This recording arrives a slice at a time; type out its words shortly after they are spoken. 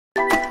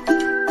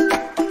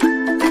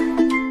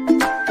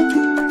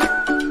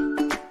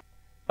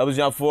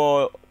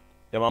Abuziafo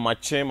ya mama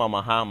Chen,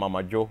 mama ha,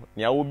 mama Jo.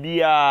 Nya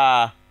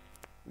obia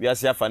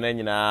wiase afa na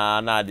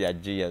nyina na ade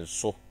agye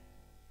yenso.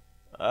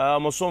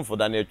 Mosomfo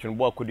da na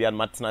etwenbo akudua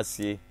matena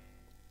sie.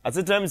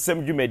 Asetena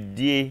msem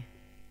dwumadie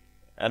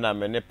ana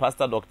me ne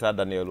Pastor Dr.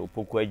 Daniel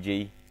Opoku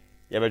agye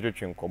ya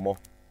betwetwe nkomo.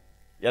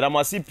 Ya da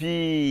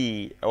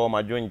masipi ewo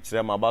madwo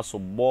nkyere mabaso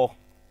bo.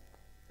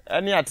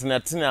 Ene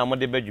atenatene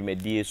amode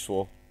badwumadie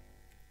so.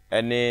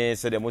 Ene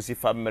se de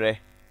mosifa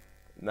mre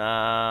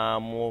na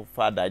mo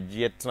fada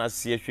gye tena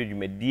sie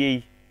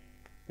hwedwumadie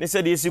ne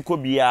se de esi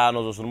kobia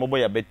no so no mobo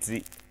ya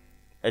betri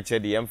eche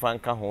de yemfa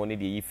nka ho ne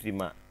de yifiri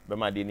ma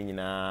bema de ni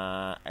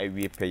nyina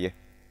awie peye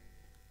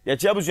ya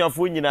chi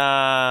abusuafo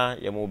nyina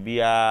ya mo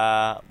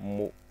bia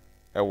mo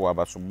ewo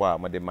abasobo a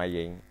mode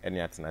mayen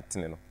ene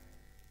atenatene no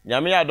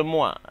nyame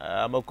adomo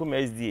a makum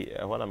SD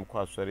ho na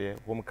mkwa asore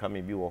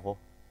homecoming bi wo ho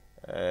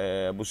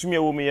busumi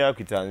ewo mi ya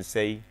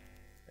kwitansai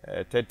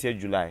 30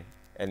 July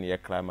ene ya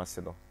climax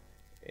no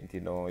enti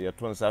no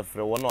yetonsa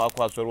frɛ wono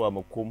akwa asɔre wa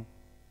makom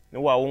ne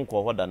wa wo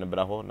nkɔ hɔ da ne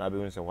bra hɔ na be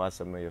hunse hɔ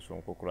asɛm no yeso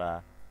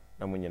nkokora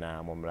na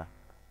munyina momra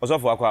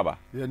ɔsɔfo akwa aba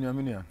ye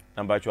nyamenia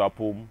amba chwa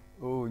pom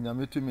o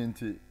nyame tumi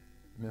nti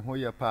me ho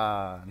ye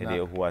pa na de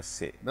ho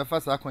ase be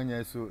fa sa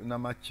kwanya so na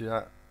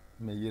machia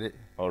me yire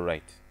all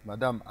right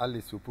Madam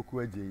Alice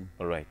Opoku agye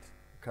all right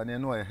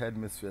kane no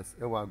headmistress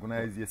e wa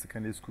agonize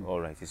secondary school all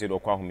right say do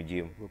kwa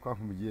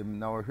homgiem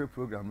na wo hwe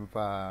program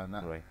pa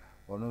na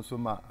ono nso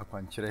ma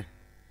akwankyere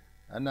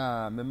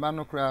ana me ma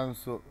no kra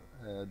nso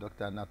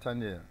Dr.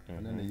 Nathaniel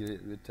and ne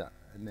Rita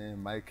ne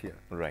Michael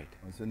right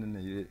nso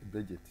ne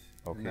Bridget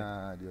okay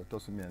na de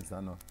otoso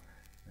miensa no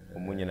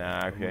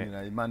omunyina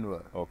ahwe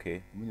Emmanuel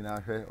okay omunyina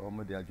ahwe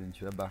omo de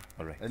adwenkyere ba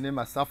right ene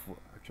masafo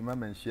atwema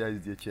menhia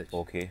is the church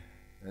okay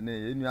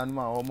ene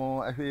enuanu a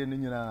omo ahwe ne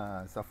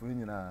nyina safo ne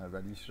nyina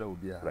radishira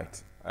obi a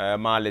right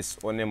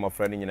Malis one mo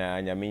frɛ ne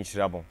nyina nyame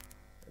nhyira bon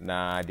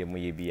na de mo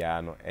ye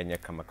bia no enye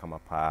kama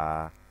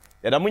pa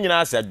ya da munyina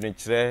ase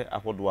adwenkyere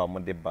ahodo a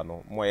mode ba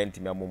no mo ye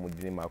ntimi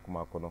amomudini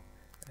makomako no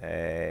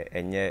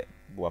enye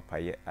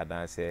boapaye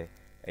adanse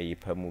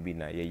eyipamu bi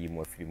na yeyi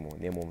mo afiri mu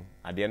nemom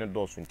ade no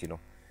dɔso nti no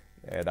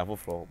da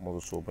foforo mo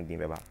so bundin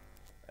beba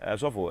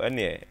sofo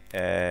ene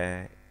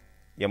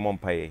ye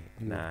mompaye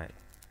na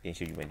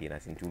yenhye dwumadi na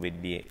sinti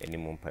ubedi eni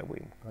mompaye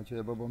boyim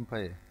kanche babo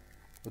mpaye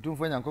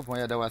otumfo nyankopon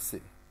ya da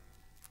wase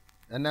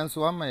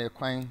enanso ama ye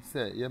kwan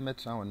se ye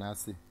metra wona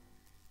ase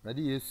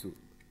badi Yesu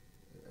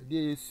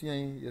die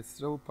yesuan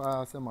yesrew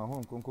pa se ma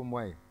ho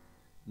nkonkomwae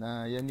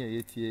na ye ne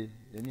yetie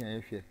ye ne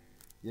yehwe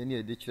ye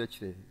ne de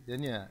kyerɛkyerɛ ye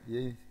ne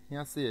ye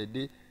hia se ye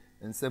de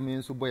nsɛm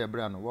nso bɔ ye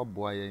bra no wo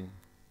boa ye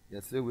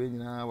yesrew we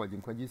nyina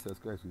waginkwa Jesus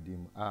Christ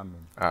udim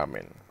amen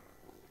amen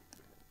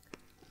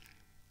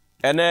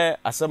ene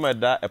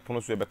asamada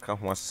epono so ebeka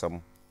ho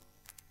asam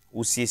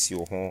usiesie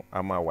wo ho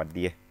ama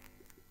wade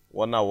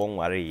wona won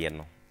ware ye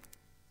no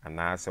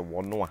ana se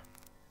wono a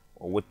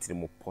wotiri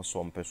mu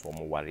poso mpeso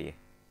mo ware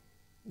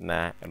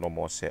na eno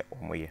mo se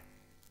omoye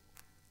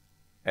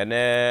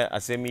ene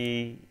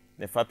asemi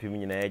ne fapim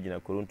nyina ya gina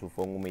Korinto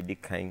ngum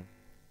edikan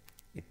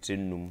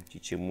etrenum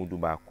chichemu du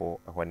baako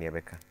ho ne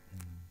ebeka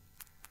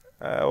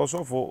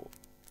osofo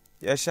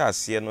ya sha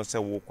ase no se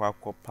wo kwa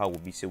akopa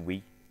obi se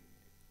wei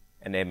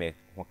ene me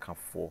ho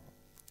kafo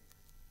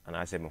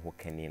ana se me ho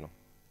kani no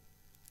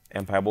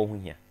empire bo ho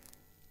hia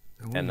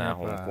ena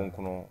ho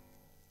konkono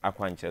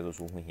akwankyere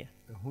so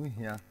ho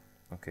hia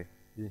okay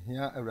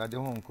hia awrade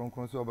ho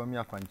konkono so oba mi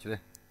akwankyere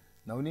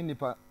na oni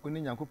nipa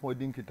oni nyankopon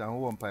di nkita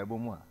ho wo mpaebo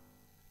mu a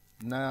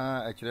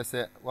na akire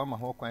se wa ma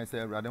ho kwan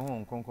se awrade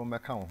ho konkono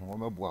meka ho wo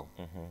meboa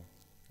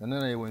wo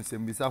na ye won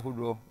sembisa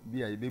hodo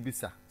bi a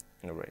yebebisa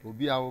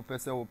obi a wo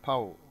pese wo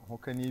pawo ho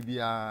kani bi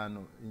a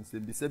no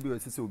sembisa bi o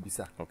sese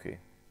obisa okay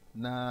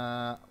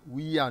na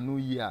wi a no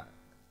yi a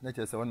na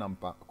chese wo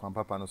nampa kwan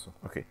papa no so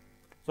okay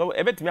so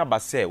ebetimi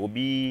abase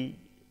obi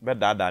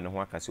bedada ne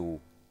ho akase wo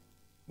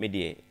me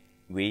de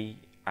we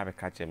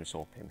abeka chem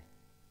so pemi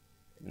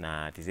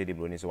na ti say the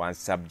broni so one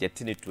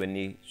subject to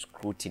any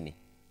scrutiny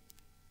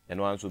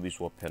and one so be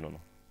so pen no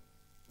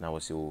na wo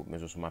se o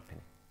meso so mapen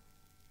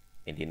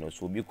and no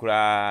so be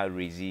kura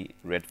raise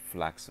red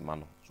flags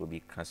mano so be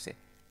kase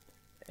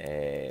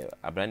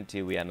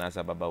abrante we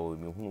anasa baba wo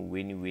me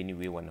hunu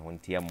we wana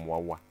hontia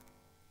mwawa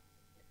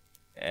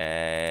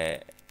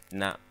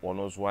na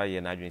ono so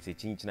aye na adwen se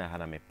chinchina ha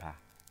na mepa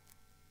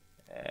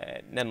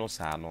ne no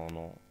sa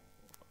no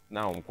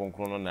na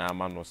onkonkron no na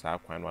ama no sa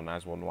kwan no na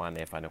so no ana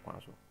efa ne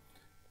kwan so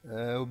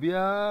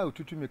obia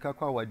otutumi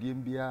kakwa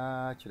awadiem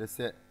bia kire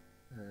se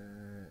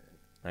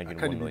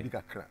adwen bi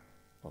kakra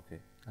okay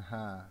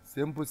aha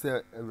sempo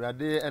se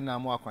awrade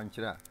enamo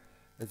akwankyere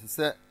ese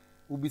se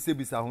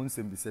ubisebisa ho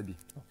nsembisa bi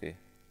okay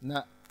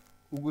na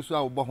uguso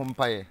a wo ho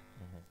mpaye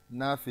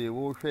na afi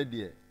wo hwɛ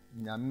de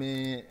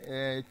nyame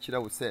kire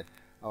wo se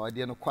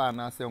awade no kwa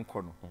na ase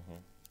nkɔ no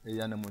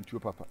ya na montuo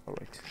papa all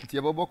right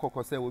ntie bobo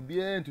kokɔ se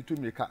obia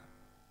ntutumi ka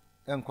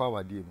enkɔ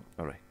awadiem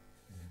all right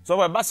so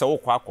we ba se wo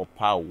kwa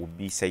akopa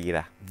obi se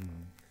yira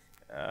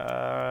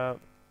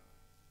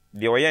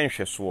de oye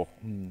nhweso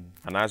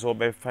anaso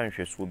obe fa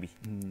nhweso bi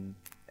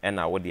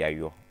na wo de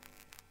ayo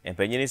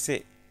empanyini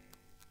se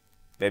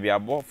baby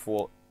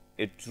abofo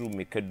etru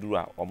mekaduru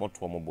a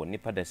omoto omobo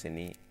nipa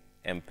dasani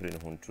empre ne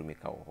ho ntru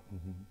meka wo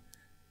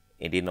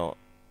edi no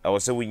awo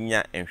se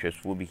wonya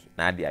nhweso bi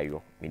na ade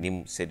ayo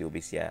minim se de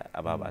obesia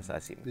ababa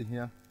asase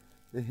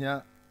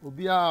ehia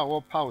obi a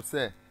wo paw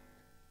se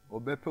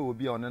obepe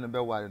obi a onene be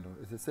ware no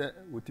ese se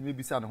wotimi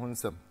bisa ne ho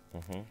nsem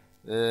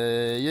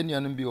ye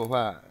nuanom bi wo ho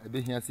a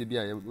ebehia se bi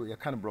a ye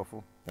kan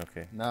brofo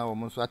okay na wo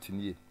nso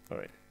atenie all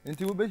right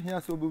nti wo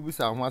behia se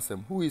obebisa ho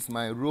asem who is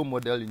my role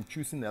model in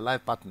choosing a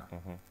life partner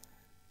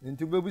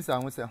nti wo bebisa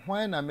ho se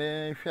hwan na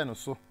me hwe no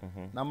so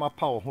na ma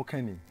paw ho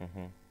kani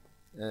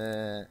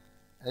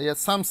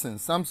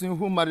Samson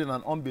who married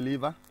an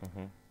unbeliever.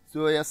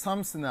 So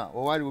Samson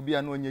or will be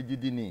an onye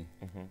gidini.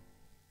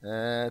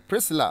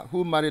 Priscilla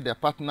who married a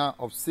partner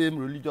of same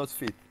religious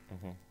faith.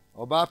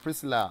 Oba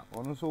Priscilla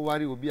also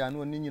worry will be an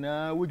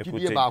onina would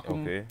be about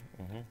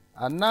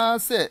and now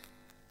say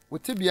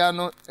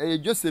Utibiano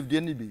Joseph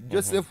Denibi.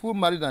 Joseph who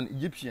married an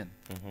Egyptian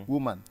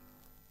woman.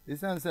 His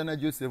son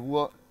Joseph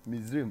wore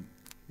Mizrim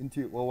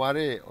into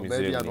Oware or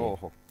baby and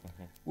all.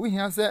 We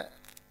have said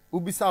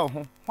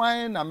Ubisa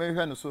why na me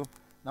hwe no so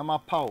na ma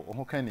paw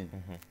ho kani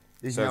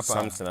ehia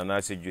Samson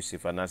anase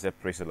Joseph anase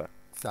Priscilla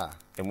sa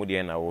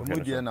emudie na wo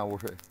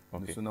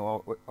hwe so na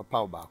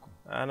paw baako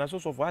ana so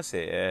fo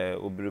ase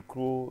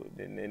obrekru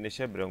ne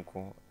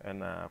hyebrenko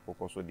na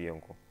kokoso de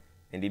enko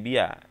ndi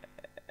bia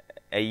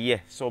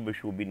eye so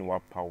obehwe obi ne wa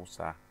paw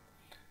sa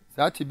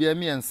ti bia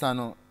mi ensa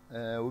no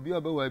obi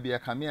obewa bia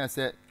kamia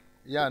se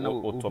ya na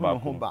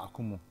ho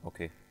baako mu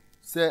okay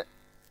se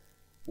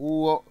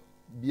wo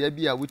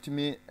bia a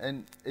wutimi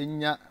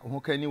enya ho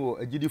kani wo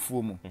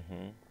agidifuo mu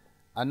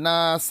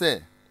ana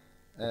se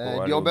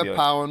de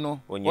obepaw no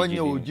onye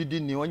ogidi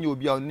ni onye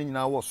obi a oni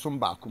nyina wo som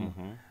baako mu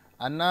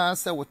ana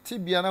se wote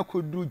bia na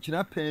koduru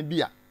gina pan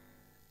bia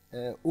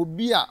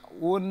obi a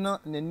won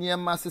ne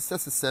niema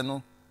sesese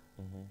no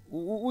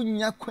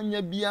unya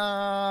kwanya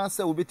bia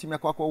se obetimi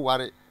akwakọ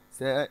ware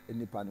se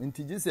nipa no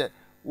ntiji se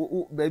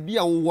baabi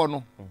a wo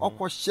no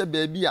okohye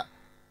baabi a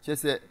che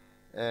se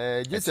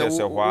Jesus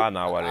wa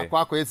na ware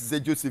akwakọ yesi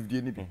Joseph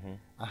die ni bi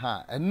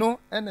aha eno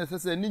ene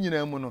sese ni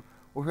nyina mu no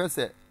wo hwe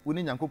se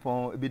woni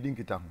Nyankopon ebedi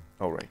nkita ho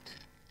all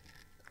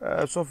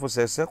right so for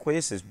se ko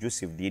yesi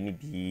Joseph die ni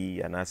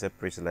bi anase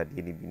Priscilla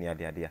die ni bi ni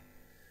ade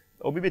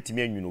obi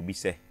betimi anwunu obi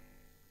se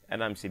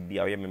enam se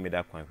bia oye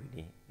memeda kwan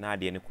hwedi na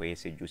ade ne ko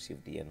yesi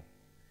Joseph die no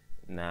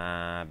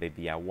na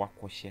baby a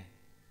wakohye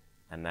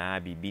ana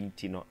bibi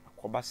nti no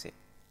akoba se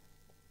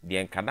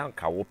de nkada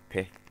nka wo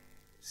pe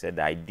said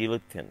the ideal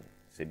thing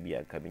se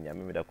bia ka binya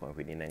memeda kwan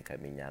hwedi na nka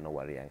binya no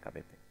ware yanka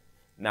pepe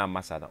na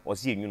masada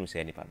osi enwunu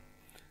se nipa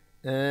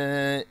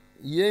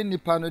ye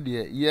nipa no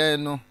de ye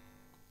no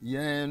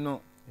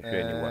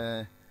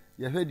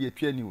ye hwedi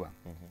atwaniwa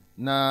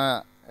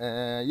na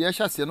ye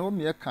hyase no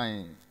me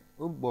kan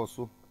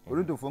ogboso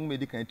orintofo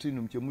ngmedi kan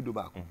trinum chemudo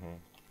ba ko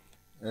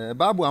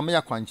babu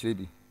amya kwankyere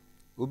bi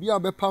obi a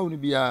obepaw no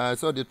bia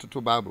se ode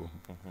toto babu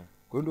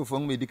orintofo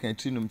ngmedi kan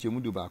trinum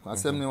chemudo ba ko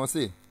asem ne wo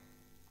se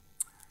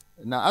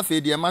na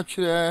afi de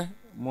matwere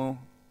mo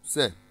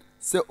se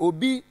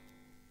obi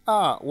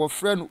a wo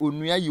frɛ no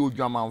onua ye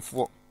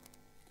odwamanfo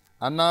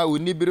ana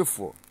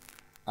onibirefo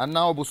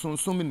ana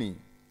obusunsumni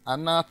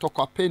ana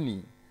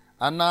tokwapeni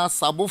ana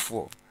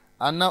sabofo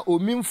ana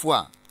omimfo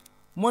a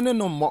mone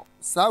no mo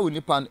saa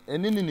onipa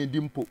enini ne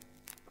dimpo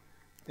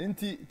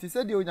enti ti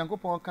se de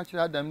Onyankopɔn ka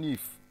kyerɛ Adam ne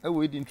Eve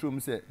ewe di ntrom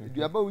se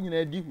duaba wo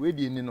nyina di we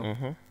di ni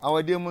no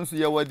awade mu nso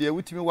ye wade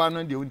wutimi wa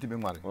no de wuntimi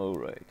nware all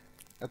right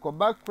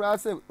ekoba kra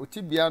se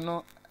otibia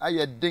no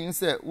aye den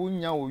se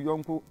wonya wo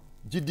yonko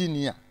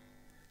gidini a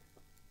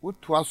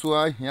wotoa so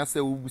ahia se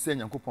wo busa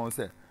Nyankopɔn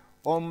se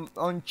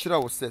on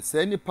kyerɛ wo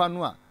se nipa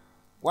no a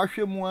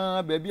wahwɛ mu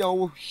a baabi a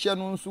wo hye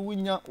no nso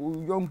wonya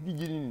wo yonko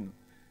gidini no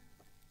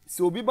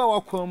se obi ba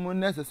wakwa mu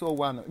na se so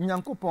wa no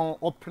Nyankopɔn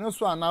opene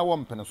so ana wo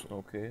mpene so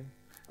okay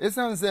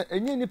esan se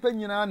enye nipa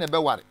nyina na be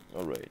ware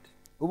all right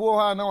obo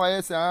ha na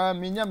waye se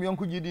menya me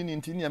yonko gidini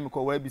ntini am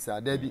ko wa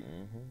bisa da bi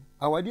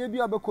awade bi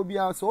abekọ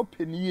bia se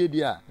openi ye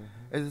di a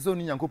ese so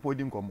ni Nyankopɔn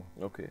di nkomo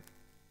okay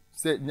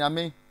se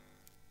nyame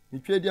ni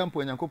twedi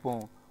ampo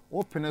Nyankopɔn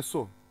opene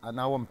so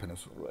ana wo mpene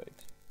so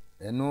right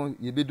eno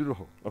ye beduru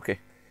ho okay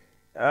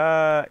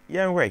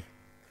yenwe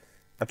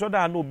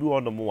atoda na obi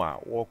wono mu a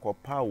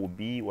wokopa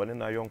obi wone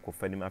na yonko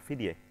fanim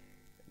afidie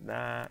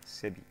na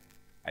sebi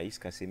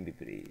ayiska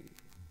sembebre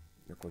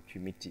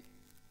mekotwimiti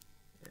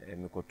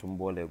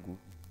mekotumbolegu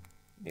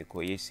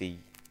mekoyesei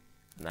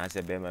na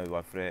se be ma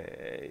wa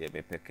frɛ ye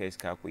bepeke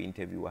ska ko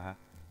interview ha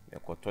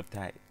mekoto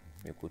tie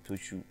mekoto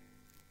shoe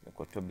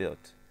mekoto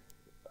belt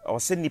o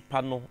se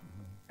nipa no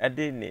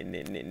ede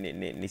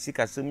ne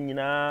sikasem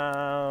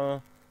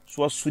nyina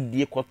so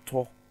asudie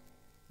koto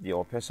de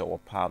opese wo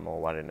pa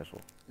no ware ne so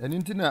eni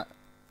ntina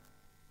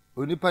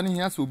onipa ne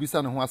hia se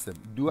obisa ne ho asem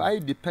do I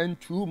depend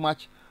too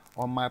much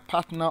on my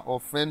partner or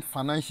friend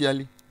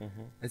financially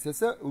ese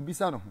se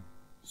obisa ne ho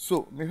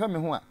so me hwe me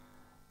ho a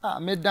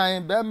me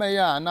dan be ma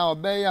ya na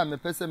obe ya me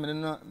pese me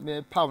no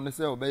me paw ne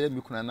se obe ya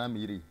mi kuna na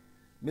miri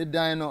me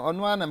dan no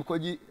ono ana me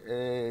koji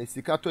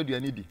sika to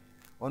duane di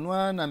ono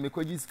ana me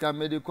koji sika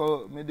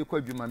medical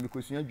adwuma me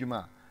kosua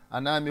adwuma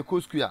ana me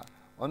koskua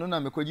ono na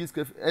me koji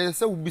sika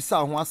se ubisa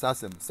ho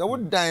asasem se wo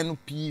dan no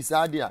pi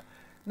sa dia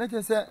na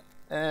che se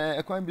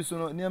ekwan bi so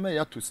no ne ma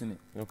ya to sini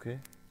okay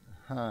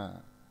ha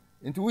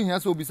nti wo hia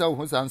se ubisa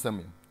ho sa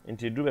ansam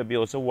nti du be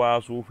o se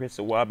wa so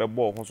hwese wa be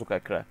bo ho so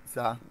kakra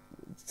sa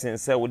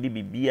sense wo di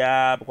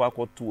bibia kwa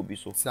akoto obi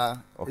so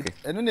sa okay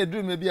eno na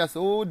duru me bia se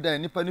wo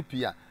dan nipa no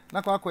pia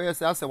na kwa akoye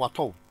se ase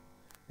wato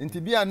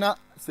nti bia na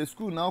se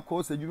school na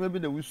ko se dwuma bi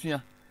na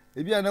wusua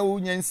e bia na wo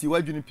nya nsi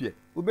wadwunu pie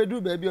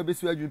obedu ba bia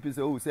obesi wadwunu pie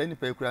se o se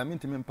nipa ekura mi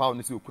ntimi mpaw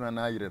ne se okura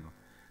na ayire no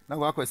na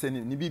kwa akoye se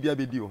ni bibia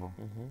be di ho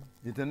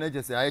nti na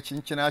je se aye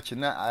chinchina achi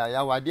na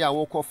ya wade a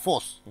wo ko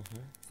force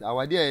se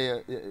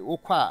awade wo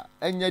kwa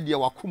enya de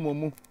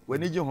wakomomu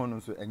wani je ho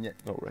no so enye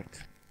all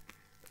right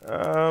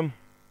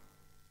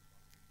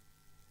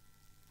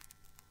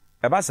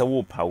eba se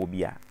wo pa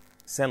obi a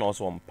se na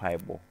also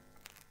mpaibo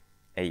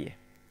eye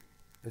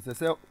ese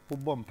se wo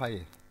bom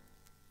paye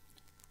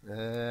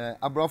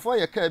abrofo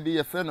ye ka bi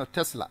ye fe no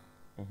Tesla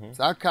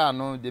sa ka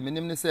no de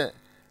minim ne se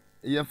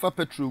ye mfa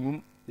petrol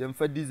ngum ye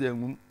mfa diesel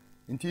ngum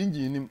nti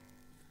engine nim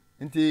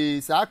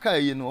nti sa ka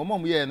ye no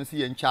omom ye no se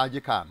ye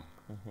charge car no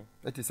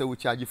eti se wo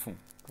charge phone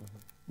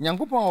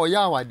nyankopon o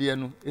ya awade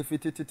no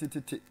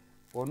efititititi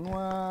ono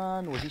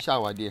a no wo hihya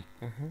awade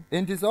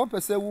nti se wo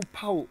pese wo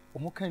pawo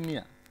o kan ni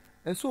a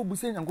ese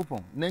obuse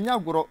nyankopon na nya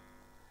goro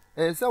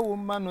ese wo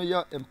ma no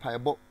ya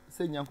empaibo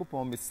se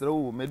nyankopon mesre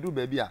wo medu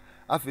ba bi a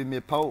afi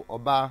me pawo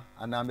oba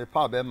ana me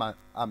pawo be ma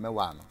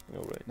amewa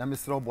no na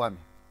mesre obo ami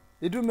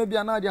edu me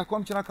bia na ade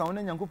akomkyena ka wo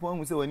na nyankopon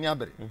hu se wani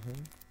abere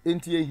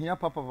enti ehia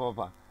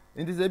papa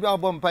enti se bia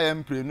obo mpa ya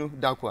mprenu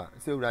dakwa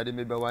se urade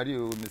me be ware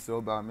o mesre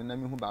oba me na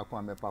me hu ba ko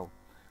amepawo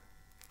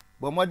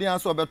bo modin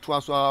aso obeto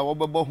aso a wo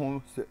bebo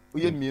hu se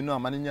oye mienu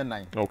amane nya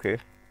nan okay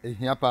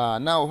ehia pa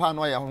na wo ha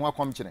no ya ho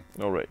akomkyene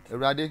all right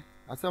urade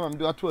asema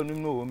mdo ato anum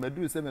no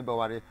medu se me be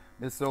ware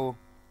mesre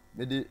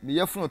me de me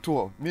yefunu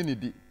to me ni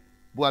di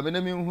bo a me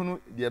na me hunu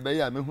de be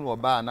ya me hunu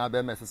oba na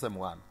be me sesem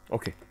wa no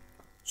okay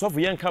so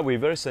for yanka we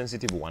very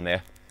sensitive one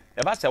e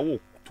ba se wo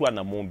to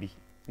anamon bi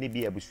ne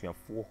bi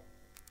abusuafo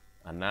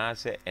ana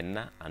se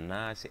ena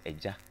ana se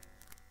eja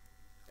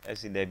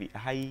esi da bi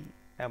hai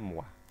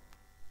emwa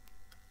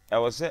e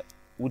wo se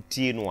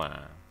utie no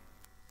a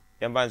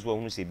yamba nso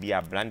hunu se bi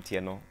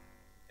abrantie no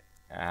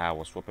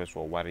wo so peso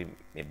ware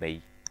me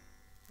bai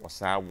wo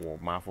sa wo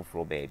ma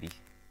foforo baabi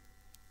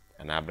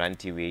ana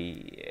abrantie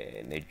we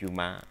na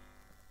dwuma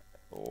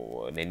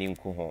o nani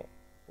nko ho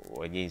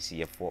onye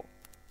nsiyefo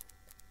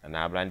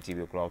ana abrantie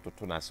we kura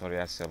ototo na sori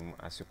asem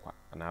asekwa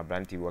ana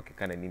abrantie we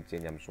okeka na nim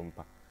tianyam so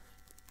mpa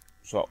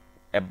so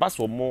eba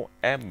so mo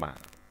ema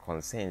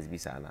concerns bi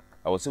sana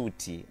awo se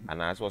uti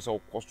ana so so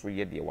kosto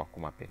ye de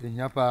wakoma pe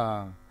ehia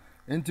pa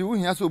enti wo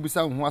hia so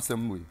obisa ho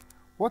asem we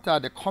what are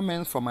the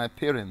comments from my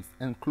parents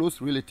and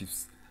close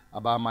relatives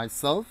about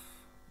myself,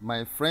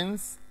 my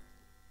friends,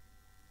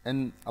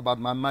 and about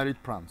my married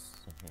plans?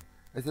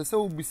 As I say,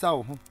 obisa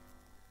ho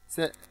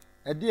say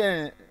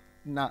ede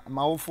na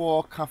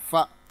mawofo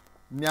kafa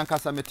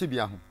miankasa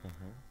metibia ho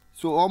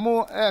so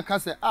omo ka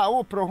say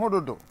wo pro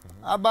hododo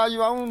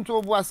abayo awunto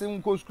obuase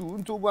nko school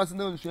nto obuase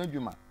na nsu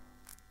adwuma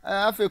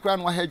afa kura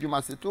no ha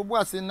adwuma se to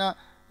obuase na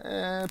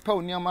pa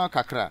oniama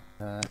kakra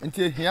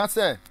nti ehia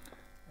say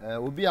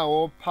obi a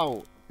wo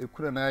paw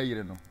ekura na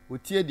yire no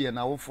otie de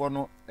na wofo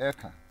no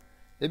eka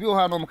ebi wo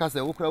ha no mka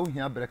say wo kura wo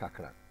hia bre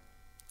kakra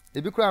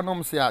ebi kura no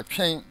mse a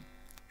twen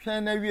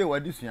na wie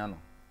wadisua no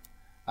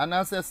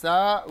ana se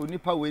saa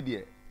onipa we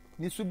de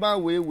ni suba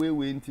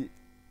we nti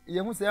ye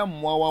hu se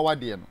ammoa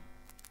wawade no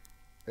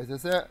ese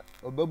se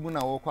obabu na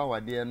wo kwa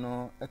wade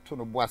no eto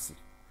no boase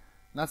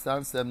na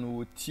sansem no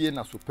wotie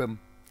na sopam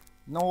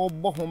na wo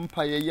bɔ ho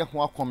mpa ye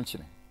ho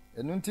akomkyene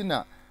enu nti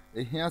na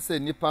ehia se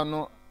nipa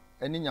no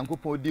eni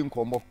nyankopɔn di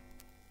nkombo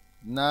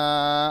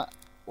na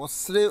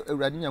osre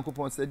awurade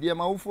nyankopɔn se de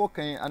ma wofo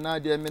kan ana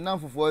de me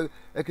namfofo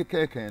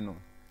ekeka no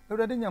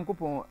awurade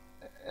nyankopɔn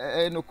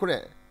no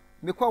kure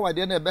me kwa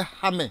wade na ebe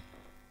ha me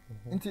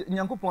nti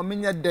nyankopɔn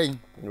menya den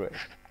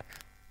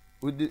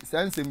odi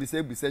sanse mi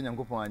se bisa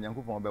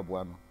nyankopɔn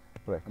beboa no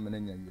amena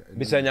nya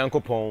bisa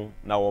nyankopɔn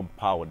na wo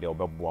paw de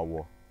obeboa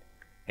wo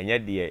enye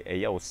de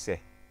eye wo se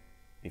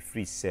e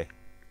free se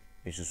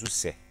e susu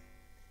se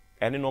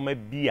ene no ma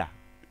bia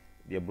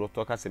de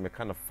broto ka se me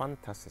kind of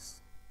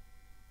fantasies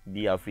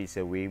bia free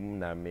se we mu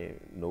na me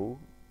no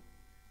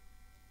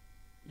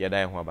ya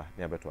dai ho aba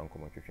ne abeto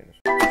ankomo twetwe no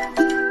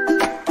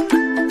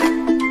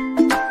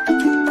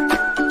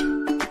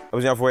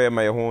obuziafo ye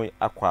ma ye ho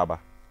akwa aba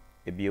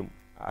ebiem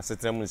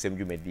Asetena mu nsem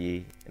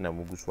dwumadie na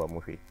mugusu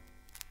amohwe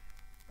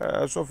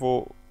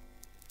sofo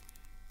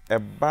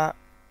eba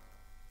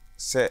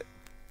se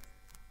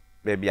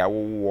baby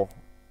awo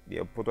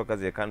the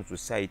protocol can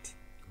society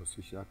or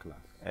social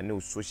class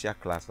and social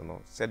class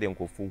no said dem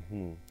ko fu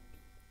hu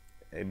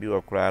e bi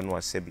okra no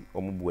asebi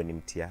omubu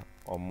animtia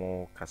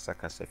omo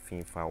kasa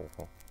finfa wo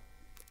ho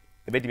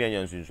ebedimi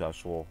anya nsunsu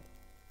aso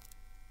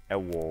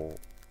ewo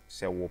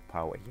se wo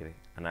power yire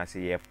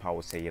anase ye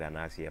power se yire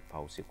anase ye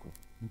power se kun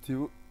nti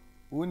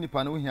wo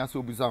nipa no hia so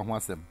obuza ho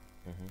asem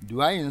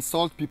do I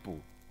insult people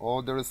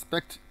or the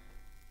respect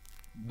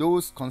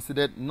those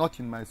considered not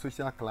in my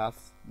social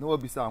class no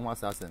obisa ho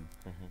asem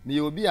me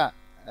obi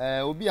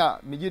a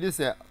me gide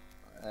se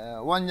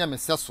wanya me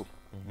seso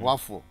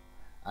wafo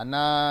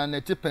ana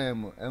na tipan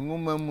mu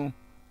enwuma mu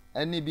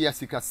ene bia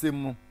sikasem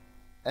mu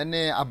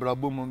ene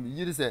abrabo mu me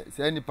gide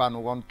se nipa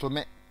no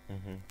wontome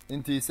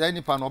nti se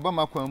nipa no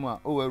obama kwan mu a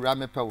o awura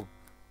mepewo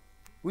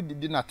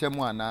udidi na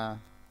temu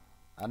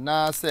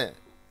ana se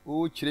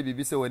o kire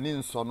bibi se wani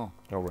nso no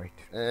all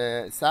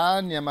right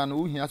saa niema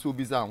no uhia se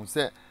obi za ho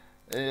se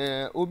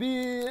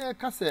obi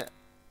ka se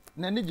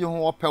na ni je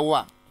ho opewo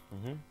a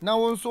na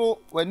wo nso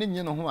wani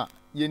nyi no ho a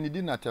ye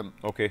nidi na tem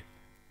okay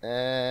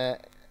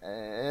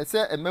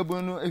se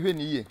emebun no ehwe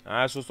ni ye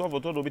so so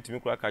foto do bitimi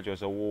kura ka che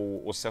se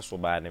wo seso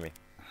ba ne me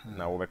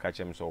na wo be ka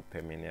che me se o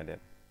pemi ne de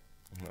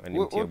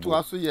o to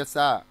aso ye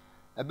saa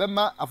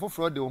ebema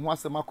afoforo de ho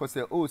asem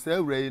akose o se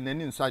awura yi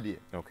nani nsade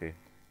okay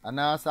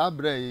ana sa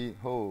bra yi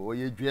ho o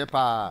ye dwe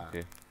pa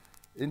okay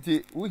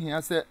nti wo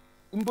hia se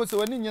mpo se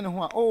wani nyi no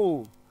ho a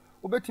o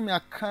obetimi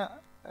aka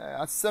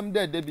asem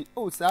de bi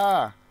o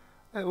saa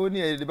oni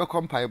e de be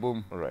kompai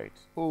bom right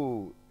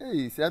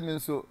se me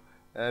nso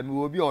mi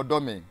wo bi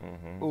odome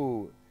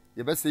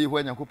ye be se yi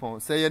ho Nyankopon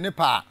se ye ne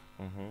pa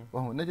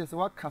na je se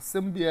waka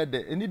sem bi e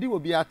de enidi wo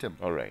bi atem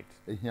all right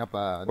ehia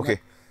pa okay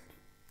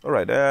all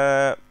right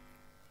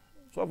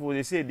so for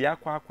they say dia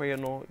akwaye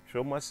no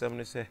twemo asem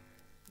ne se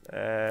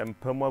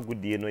mpamu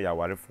agudie no ya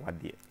warefo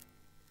ade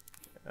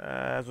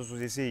so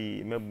they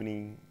say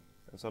mabni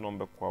so no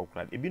be kwa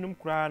ukra ebinum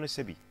kra no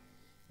se bi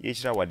ye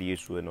hira wade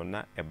yesu no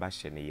na eba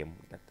hye ne yam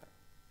data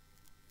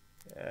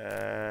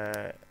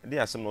they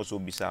asem no so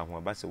bisa ho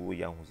aba se wo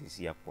ya ho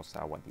sisi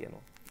akosa wade no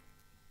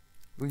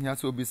wo hia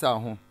so bisa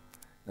ho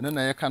eno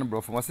na ye kan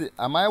brofo mo say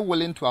am I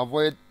willing to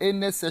avoid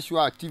any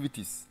sexual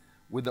activities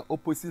with the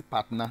opposite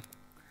partner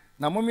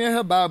na momye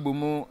he Bible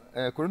mu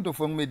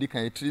Korintofo mu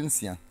medikan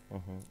etrinsia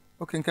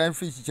okay kan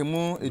free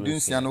chichemu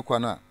edunsia no kwa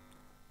no a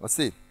o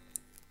say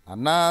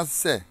ana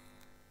se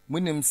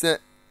munim se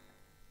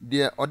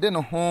de ode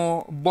no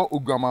ho bo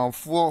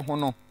oguamanfo ho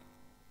no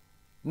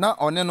na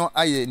one no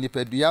aye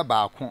nipadua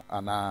baako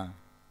ana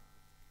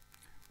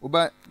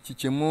oba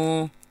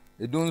chichemu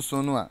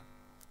edunso no a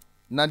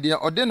na de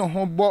ode no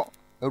ho bo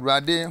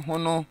awurade ho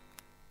no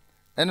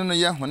eno no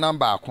ye honam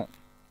baako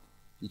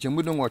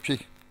chichemu do nwotwe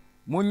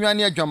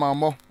munwane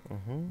adwamanmo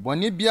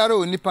boni biara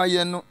onipa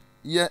ye no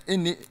ye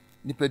eni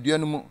nipadua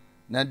no mu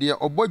na de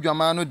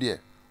obodwaman no de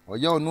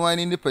oye ono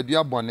ani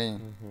nipadua bone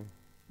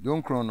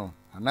donkro no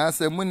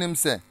anase munim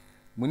se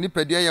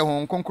munipadua ye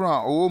ho nkonkron a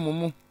owo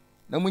mumu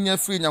na munya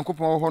free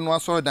Nyankopon ho no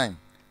asorodan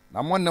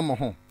na monne mo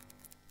ho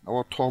na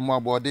woto mo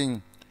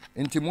aboden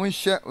enti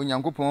munhye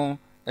Onyankopon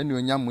ene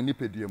onyam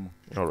munipadua mu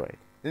all right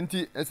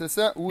enti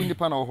esese wo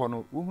nipa na ho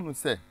no wo hunu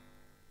se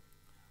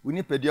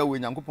munipadua wo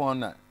Nyankopon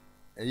na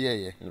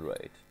eyeye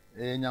right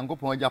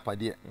Nyankopon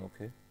japade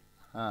okay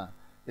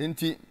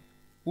enti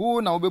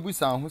wo na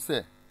obebusa ho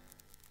se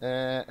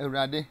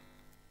Awurade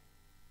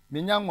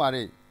menya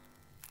nware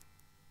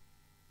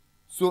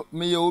so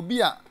me ye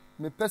obi a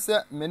me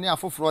pese me ne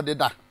afoforo de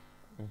da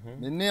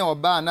me ne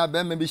oba na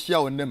ba me bi hia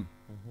onam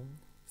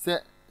se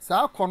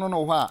saa kono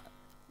no ho a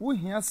wo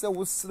hia se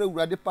wo sere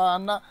Awurade pa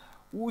na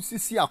wo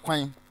sisi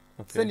akwan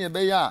se ne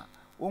be ya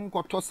wo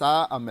nkoto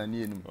saa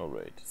amani enum all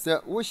right se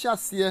wo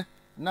hyase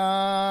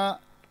na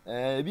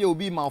bi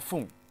obi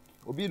mafon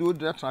obi do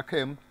dra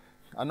kam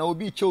ana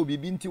obi che obi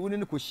bi nti wo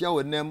ne ko hia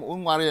onam wo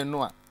nware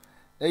no a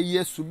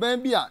eye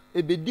suban bi a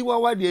ebedi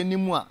wawade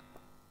animu a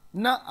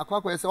na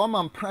akwakwa se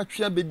wama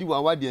mpratwe bedi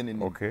wawade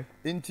animu okay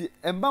enti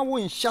emba wo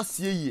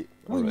nhyase ye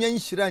wo nya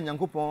nhira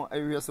Nyankopon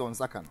ahwe se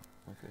onsaka no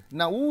okay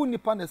na wo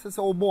nipa na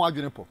sese wo bo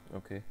wadwene po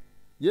okay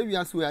ye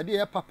wiase we ade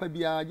ye papa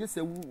bia je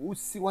se wo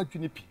si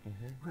wadwene pi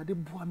ade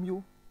boa mi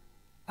o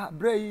a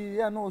brei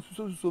ya na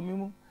osuso mi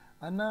mu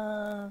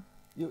ana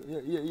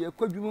ye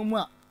kwadwuma mu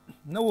a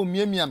na wo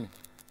miamia me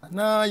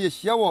na ye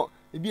hia wo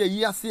ebi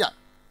ayi ase a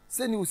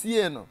se ni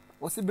usiye no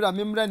wose bra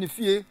memra ne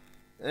fie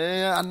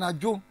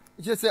anajo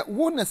je se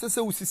wo na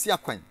sese usisi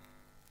akwan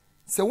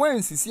se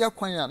wan sisi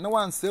akwan a na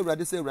wan se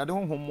Awurade se Awurade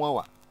honhommo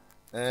wa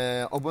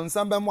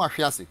obonsam ba mu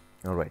ahwe ase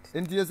all right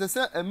enti je se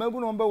emabu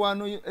no mba wa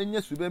no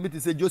enya suba bi te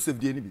se Joseph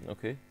die ni bi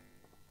okay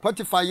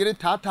Potiphar yire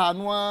tata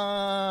no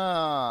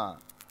a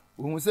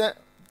wo se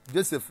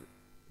Joseph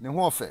ne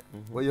ho ofe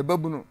wo ye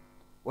babu no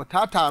wo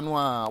tata no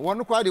a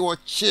won kwa de wo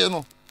che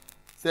no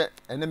se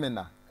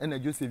enemena ena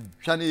Joseph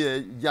hwane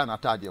ye gya na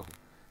tade ho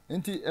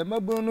enti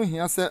emabu no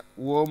hia se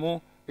wo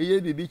mo eye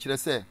bibi kire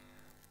se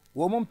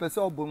wo mo mpese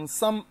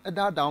obonsam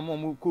edada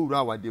mo ko wura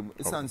awade mu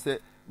isan se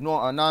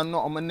no ana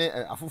no omne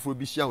afoforo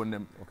bi hia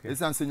honam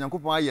isan se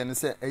Nyankopon aye ne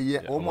se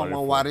eye o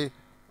mo ware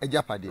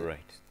ejapade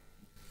right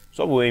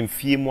so wo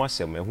enfie mu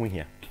asem ehu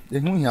hia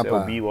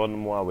pa obi won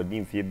mo a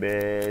wadi mfie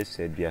be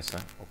se duasa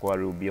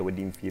okware obi a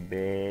wadi mfie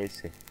be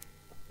se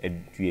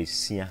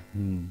eduasia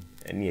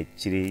any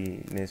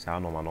chiri ne sa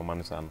no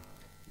man san.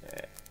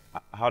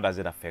 How does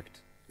it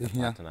affect the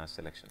partner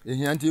selection?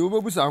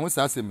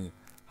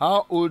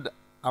 How old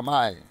am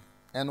I?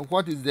 And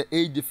what is the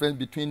age difference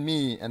between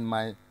me and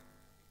my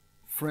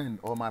friend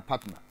or my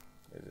partner?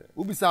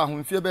 Ubisa hu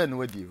mfie be no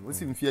wadi, o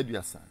si mfie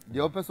aduasa. De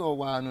opese o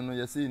wa no no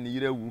yesi ni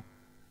yirewu.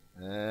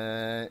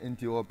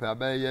 Enti ope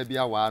abaye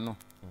bia wa no.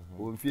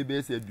 O mfie be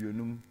ese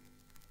aduonum.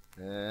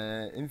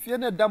 Mfie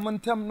na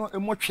damontem no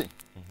emotwe.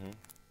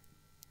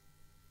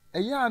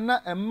 Eya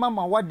na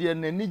emma wade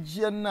na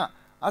nigye na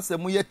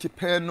asemu ye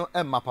tipe no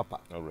emma papa.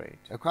 All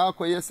right. Akwa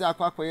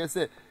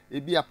akoyese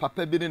ebi a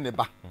papa bi ne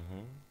ba.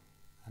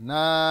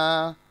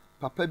 Na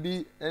papa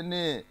bi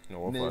ne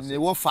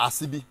wo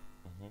faase bi.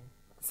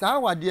 Saa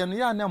wade no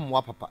ya na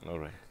mmoa papa. All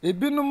right.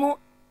 Ebinom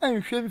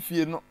enhwe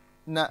mfie no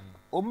na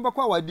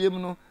ombakwa wade mu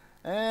no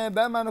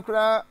ba ma no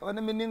kra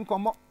one meni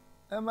nkomo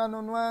ma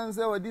no no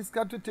anse wa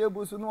discuss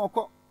table so no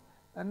okọ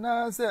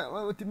na se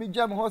otimi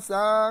jam ho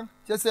saa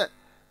chese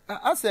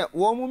ase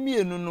wo mu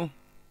mienu no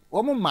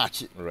wo mu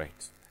match.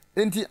 Right.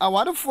 Enti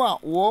awadefo a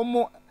wo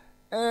mu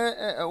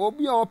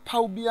obi a opa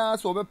obi a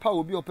so obepa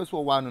obi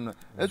opeso wa no no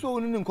eso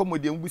wonu ni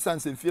nkomodi mbusa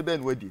nse mfie be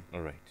na wadi.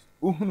 All right.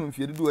 Uhunu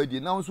mfie do wadi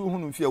na nso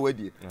uhunu mfie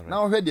wadi na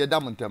ohwe de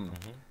dam ntem no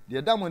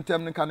de dam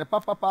ntem no kan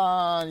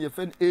papa ye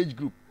fen age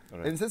group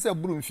ense se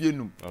buru mfie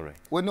num. All right.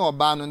 Woni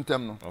oba no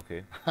ntem no.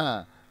 Okay.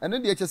 Ha ene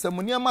de chese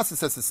munia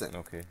masesese.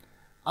 Okay.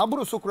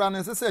 Aburu sokura no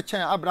ense se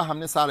chen Abraham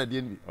ne Sarah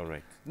de nbi. All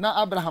right. Na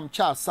Abraham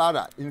cha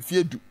Sarah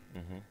mfie du.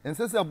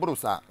 Ense se buru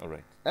sa. All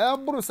right.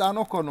 Buru sa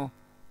no kono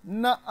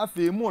na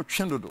afi mu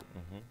otwendodo.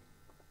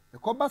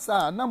 Ekoba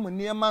sa na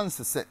munia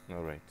mansese.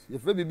 All right. Ye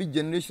fe bibi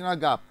generational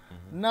gap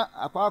na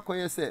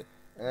akwa se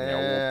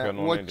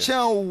wo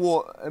chen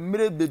wo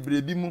mre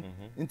bebre bi mu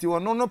nti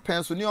wono no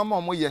penso ni oma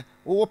omoye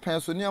wo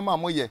penso ni oma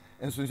omoye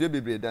ensonje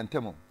bebre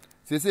dantemo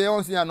sese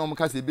yonsi ya no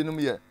mka se binum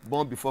ye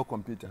born before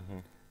computer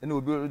ene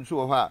obi nso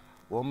wo ha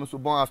wo mo so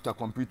born after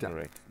computer.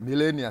 Right.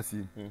 Millennials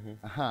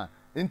aha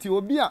nti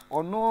obi a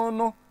ono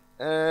no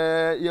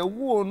ye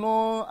wo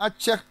no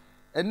ache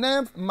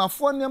ene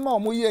mafo ne ma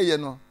omoye ye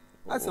no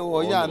ase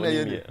wo ya na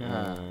ye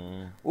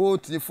o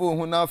telefone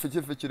hu na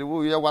fichire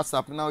wo ye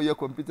WhatsApp na wo ye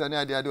computer na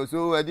ade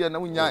so ade na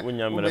wunya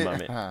mere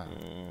mame.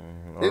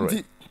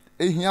 Enti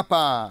ehia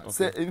pa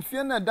se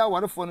mfie na da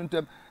warefo no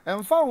ntem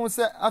emfa hu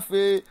se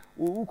afi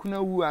wo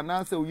kuna wu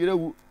ana se wo yere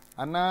wu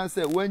ana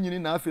se wanyini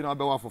na afi na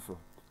obewa foforo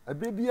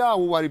abe bia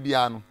wo ware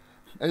bia no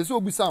ese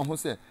obusa hu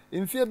se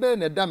mfie be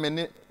na da me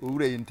ne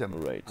owura yi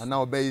ntem ana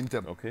obe yi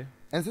ntem. Okay.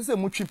 Ense se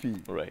mutwi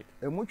pi. Right.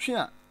 Emutwi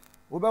a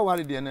wo be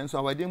ware de na nso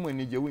awade mu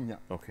ani je wunya.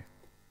 Okay.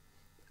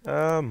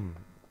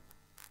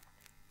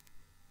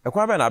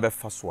 Ekwa be na be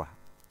faso a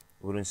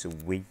worun se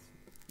we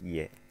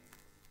ye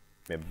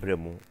me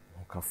bremu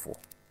hokafo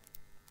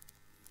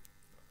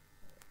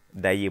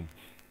dayem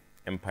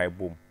empire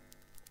boom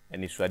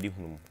eni suade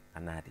hunum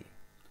anade.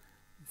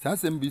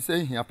 Sasem bi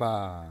say here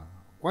pa,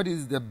 what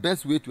is the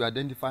best way to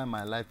identify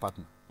my life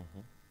partner?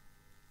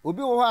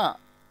 Obi wo ha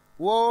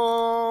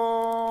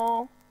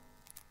wo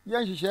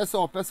yan hihye se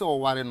opese wo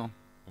ware no.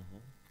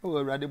 O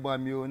awurade bo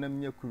ami o na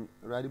mnya kuru,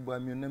 awurade bo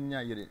ami o na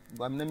mnya yire,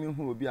 bo am na mi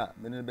hu obi a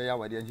me ne be ya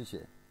wade yan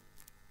hihye.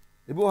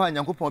 Ebi wo ha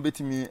Nyankopon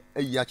betimi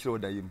ayi a kire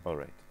odayem. All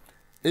right.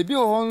 Ebi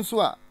wo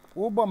nso a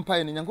wo bɔ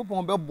mpai ne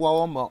Nyankopon be boa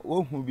wo ma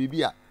wo hu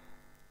bibi a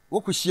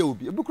wo kohia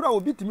obi. Ebi kura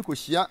obi timi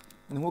kohia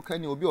ne ho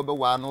kan obi obe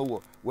wa no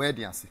wo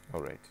wede ase.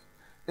 All right.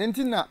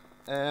 Enti na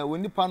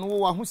woni pa no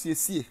wo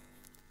ahosiesie.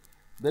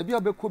 Ba bi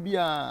obekɔ bi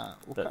a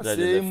wo ka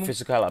say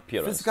physical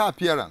appearance. Physical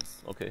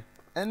appearance. Okay.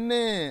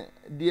 Ene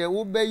de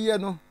wo bɛyɛ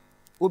no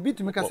obi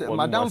timi ka say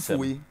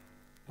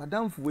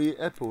madam fuwe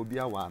epe obi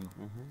awa no.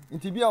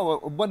 Nti bi a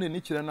obɔ ne ni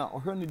kyerɛ na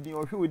ɔhwɛ ne din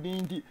ɔhwɛ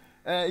odin nti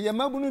ye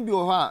mabunu bi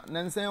wɔ hɔ a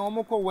na nsen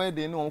wɔmkɔ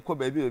wedding ne wɔmkɔ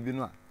ba bi obi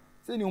no a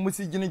sɛ ni wɔm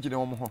si gyinagyina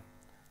wɔm ho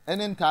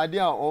ene ntade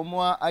a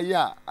wɔm ayɛ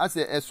a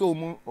asɛ ɛso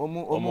mu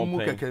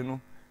kɛkɛ no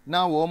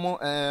na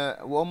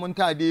wɔm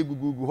ntade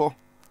egugugu hɔ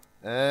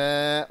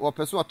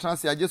wɔpɛ so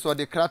ɔtranse agye so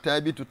de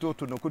krataa bi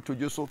tototo no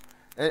kotodwe so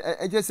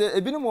ɛgye sɛ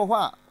ebinom wɔ hɔ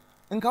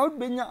a nka wo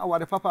benya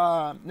awade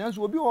papa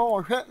nanso obi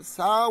wɔ hɔ ɔhwɛ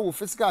saa wo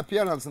physical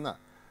appearance na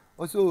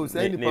ɔso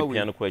sɛ nipa wo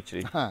piano ko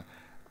akyiri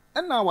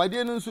ɛna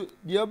awade no nso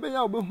deɛ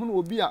obenya obehunu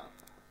obi a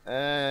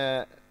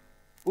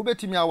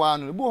ubetimi awa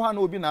no bo ha na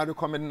obi na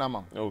recommend na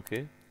ma.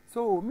 Okay.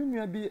 So me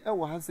nua bi e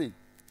wo ha sei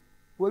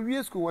wo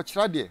wie school wo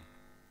kyra de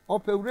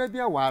opawura bi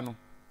awa no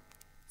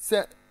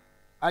se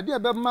ade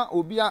be ma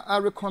obi a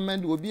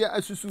recommend obi a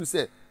asusu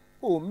se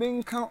o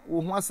menka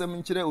wo ho asem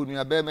nkyere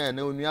onua be ma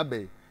na onua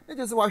be e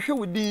je se wa hwe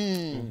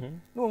wodin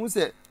no hu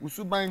se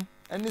usuban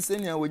ene se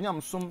nia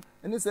wonyam som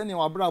ene se nia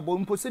wabra bo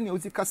mpo se nia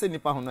oti kase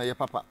nipa ho no ye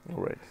papa.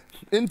 All right.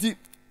 Enti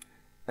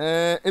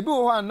ebi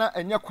wo ha na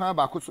enya kwan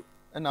ba koso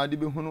na ade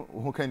be hunu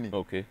ho kani.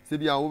 Okay. Se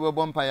bia wo be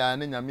bɔ mpa ya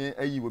na nyame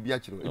ayi wo bi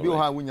akiro ebi wo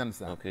ha wonya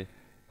nsa. Okay.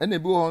 Ena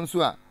ebi wo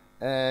nso a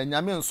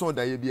nyame nso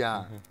da ye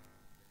bia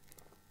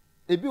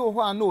ebi wo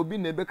ho a na obi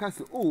na ebe ka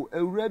se o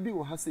awura bi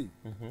wo ha sei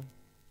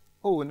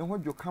o ne ho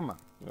dwo kama.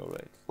 All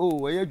right.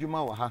 O we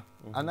adwuma wo ha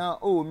ana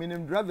o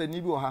minim driver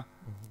ni bi wo ha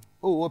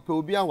o ope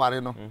obi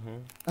aware no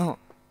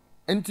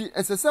enti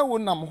esese wo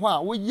nam ho a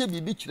wo ye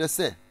bibi kire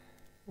se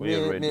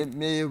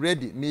me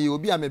ready me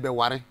obi a me be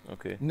ware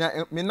na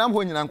me nam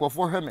ho nyina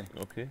nkofo hwe me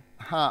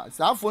ha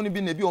saafo no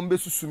bi na bi o mbe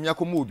susumi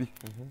akoma obi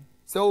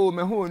se o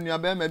me ho onua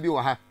be ma bi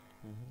wo ha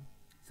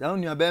se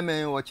onua be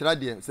ma wo kira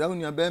de se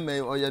onua be ma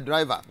o ye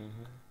driver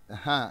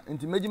ha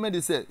enti megime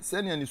de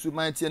se ne su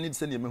man tie ne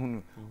se ne me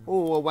hunu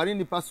o ware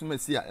ni pasuma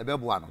si a ebe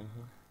boa no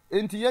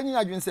enti yenyi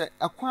adwen se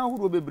akwan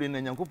horo bebre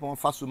na Nyankopɔn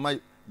fa so ma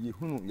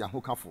yehunu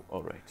yahokafo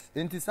all right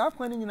enti sa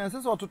akwan ni nyina se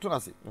ototo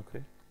ase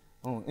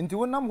enti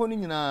wonam ho ni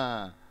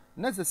nyina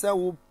na se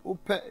wo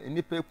pe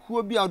nipa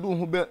kuo bi ado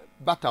ho be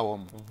bata wo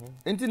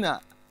enti na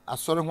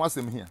asore ho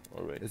asem hia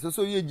all right ese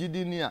so ye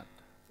gidi ni a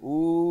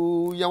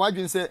o ya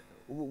wadwen se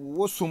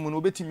wo sum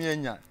no betimi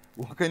anya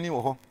wo kani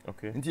wo ho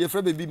enti ye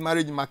fra be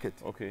marriage market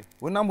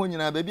wonam ho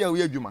nyina ba bi a wo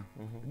adwuma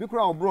bi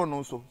kura obro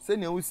no so se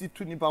ne wo si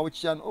tu nipa wo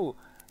chia no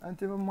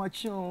ante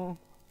machio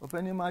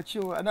opani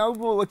machio ana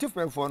wo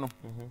tifren for no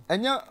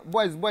enya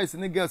boys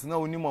ne girls na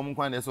oni mom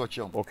kwan na se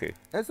ochio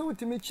ese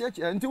wotimi church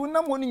enti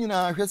wonam ho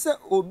nyina hwe se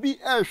obi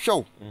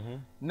ehwew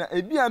na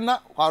ebi ana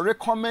wa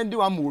recommend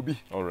wa ma obi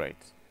all right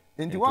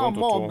enti wa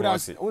mo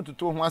bras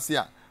wototo ho ase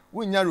a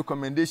wonya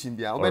recommendation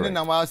bia obeni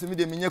na ma se mi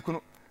de menya kunu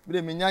mi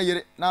de menya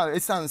yere na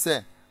esan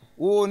se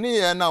wo ni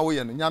ye na wo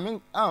ye no nyame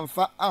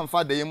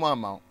amfa de yemu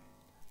ama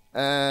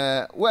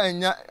wa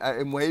enya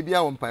emo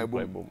ebia wo mpa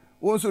ebom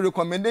wonso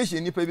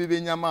recommendation ni pa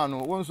bebe nyama no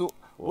wonso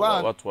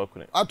watu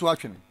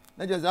atwene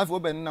na jezafo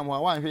obeni na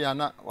mo wa hwe ya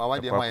na wa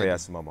wade ma ya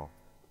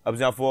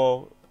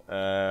abzafo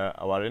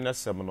aware na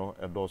sem no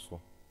edoso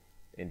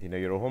enti na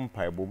yero ho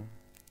mpa ebom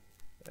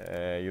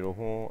yero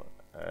ho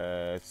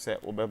se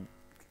obe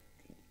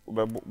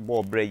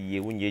bo bra ye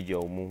wunye je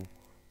omu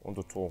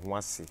ontoto ho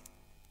ase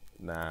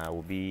na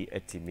obi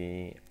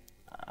etimi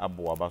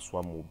abo abaso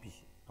ama obi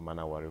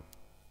amana ware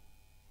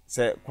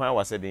se kwan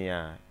wase den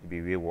a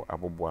ebewie wo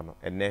aboboa no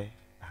ene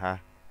ha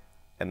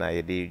na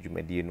yede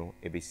dwumadie no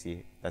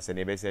ebesie na se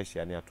ne ebese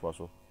ahia ne ato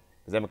so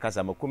ze me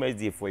kasa makoma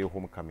die for your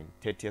homecoming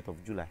 30th of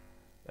July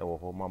ewo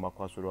ho mama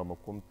kwasoro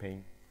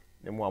amakompen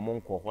ne mu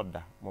amonko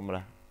hoda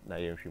momra na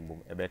ye hwembom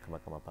ebe kama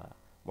pa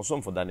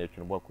mosomfo da na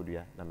etwenbo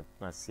akodua na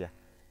metena asia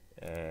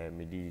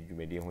medi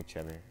dwumadie ho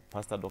chiame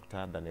Pastor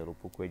Dr. Daniel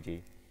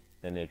Opokuaje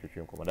na na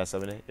etwetwen komo da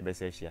sabene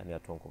ebese ahia ne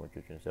ato nkomo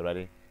twetwen so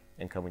rade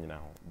enka munyina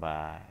ho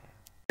bye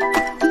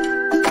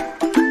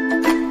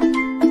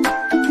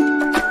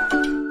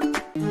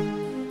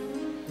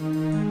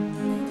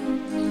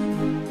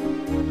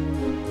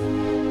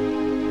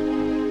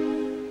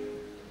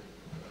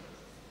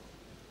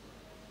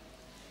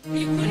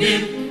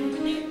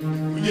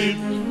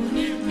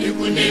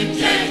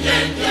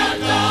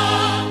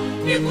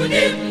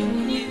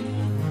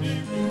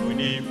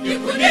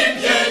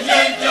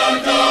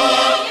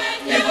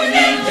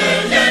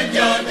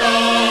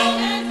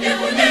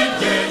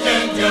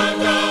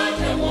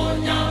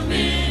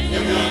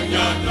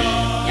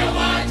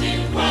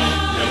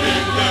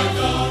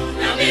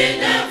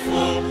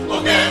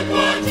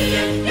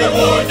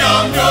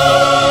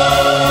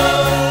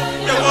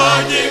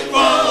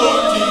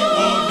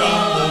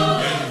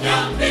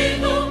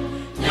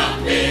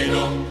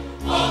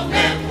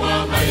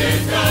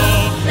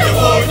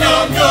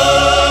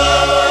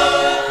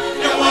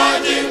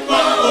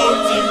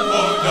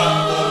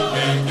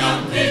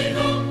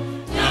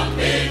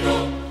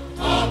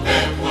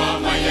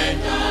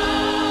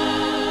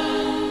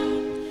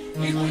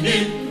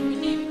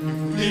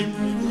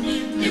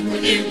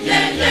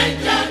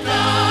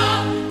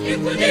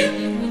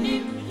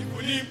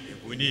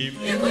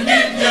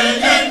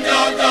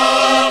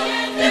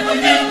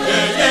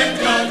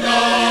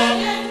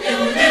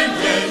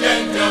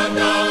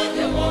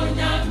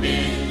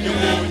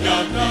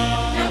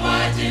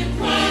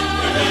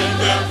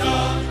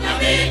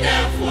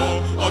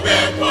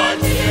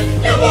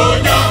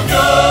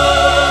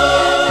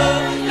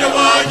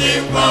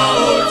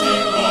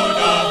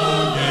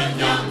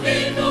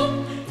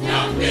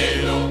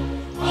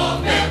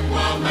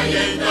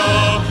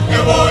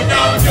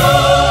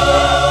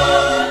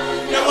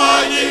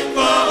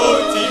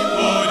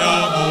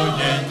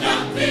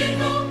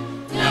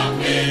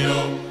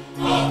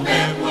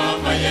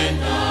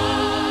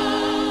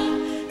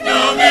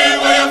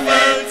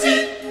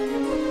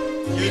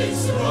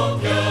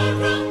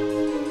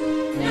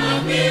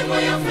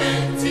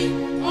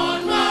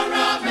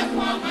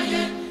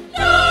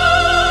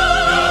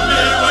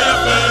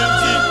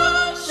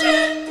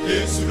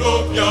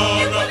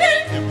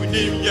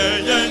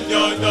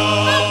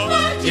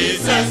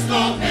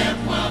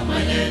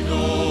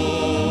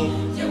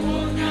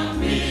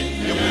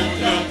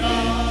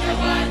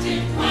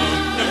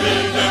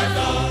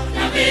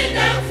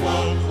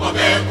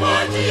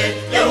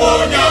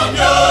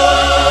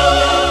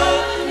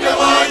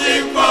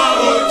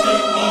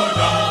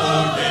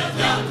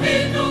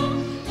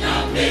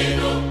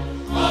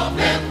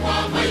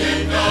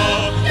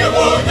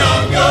Oh,